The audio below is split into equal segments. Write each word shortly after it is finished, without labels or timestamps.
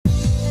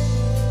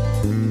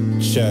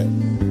Check.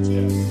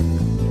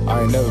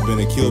 I ain't never been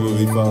to Cuba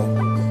before,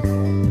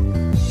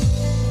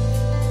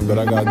 but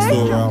I got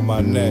two around my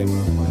neck.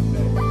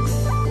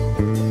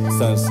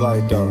 Something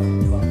slight though.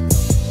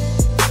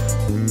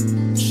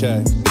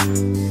 Check.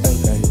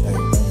 Hey.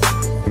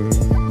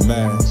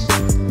 Man.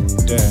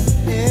 Damn.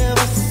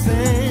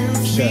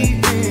 Check.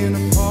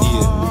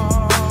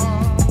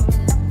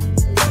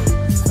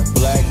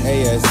 Black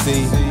ASC,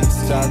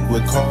 stock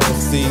with Recaro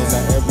seeds.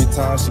 Now every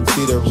time she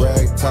see the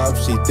rag top,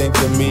 she think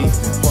of me.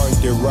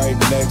 Parked it right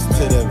next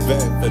to the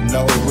vet for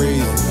no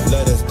reason.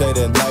 Let her stay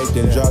the night,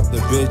 then drop the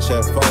bitch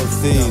at 4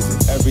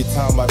 seasons. Every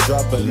time I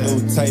drop a new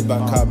tape, I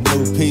cop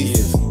new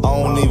pieces. I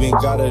don't even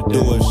gotta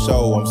do a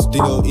show, I'm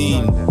still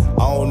eating.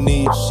 I don't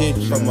need shit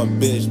from a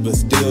bitch, but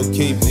still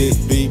keep this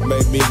beat.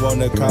 Make me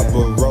wanna cop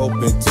a rope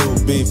and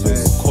 2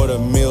 beepers.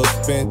 $250,000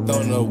 spent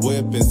on a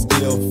whip and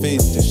still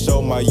feast. To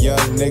show my young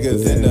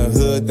niggas in the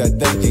hood that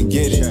they can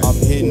get it. I'm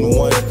hitting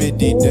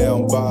 150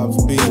 down Bob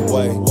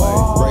Speedway.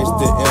 Race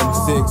the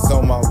M6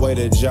 on my way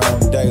to John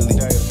Daly.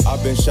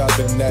 I've been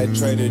shopping at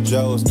Trader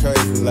Joe's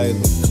crazy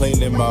lately.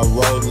 Cleaning my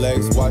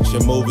Rolex,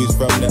 watching movies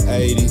from the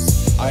 80s.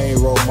 I ain't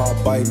rode my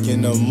bike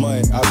in a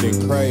month, I've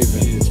been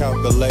craving.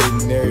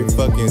 Calculating every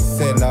fucking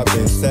cent I've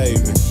been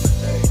saving.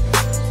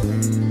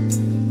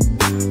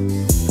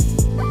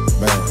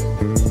 Man,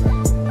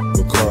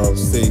 Recaro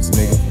 6,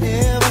 nigga.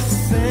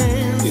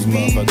 These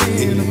motherfuckers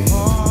hitting.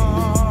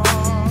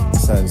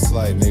 Something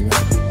slight, nigga.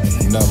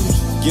 Numbers.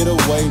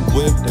 Getaway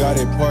whip, got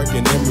it parked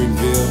in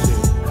Emeryville.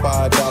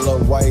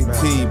 $5 white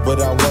tee, but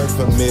I work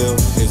for meal.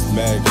 It's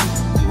magic.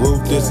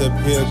 Roof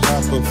disappear,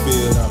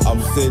 Copperfield.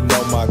 I'm sitting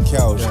on my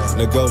couch,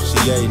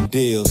 negotiating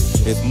deals.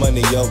 It's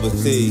money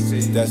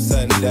overseas, that's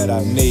something that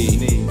I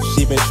need.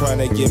 She been trying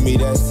to give me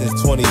that since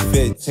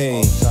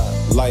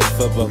 2015. Life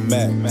of a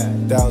Mac,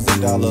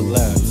 $1,000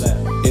 lamps.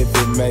 If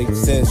it makes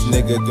sense,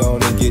 nigga, go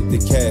on and get the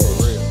cash.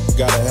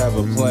 Gotta have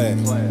a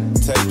plan,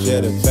 take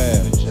care of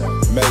fam.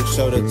 Make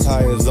sure the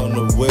tires on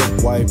the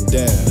whip wipe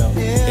down.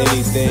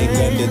 Anything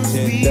under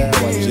 10 down,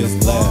 I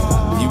just laugh.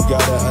 You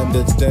gotta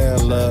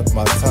understand, love,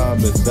 my time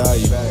is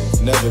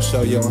valuable. Never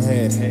show your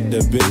hand. The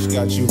bitch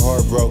got you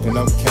heartbroken,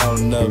 I'm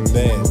counting up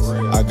bands.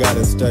 I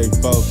gotta stay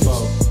focused.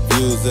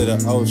 Views of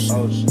the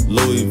ocean,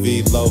 Louis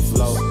V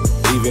loafers.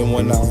 Even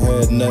when I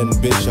had nothing,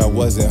 bitch, I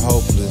wasn't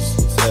hopeless.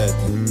 It's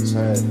happening.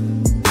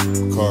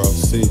 Recaro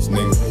 6,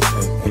 nigga.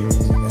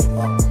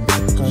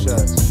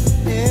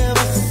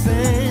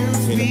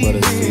 Peanut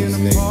butter seeds,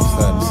 nigga,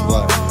 inside the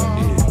slot.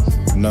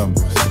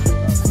 Numbers.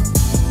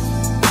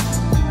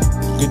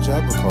 Good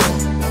job,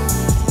 Recaro.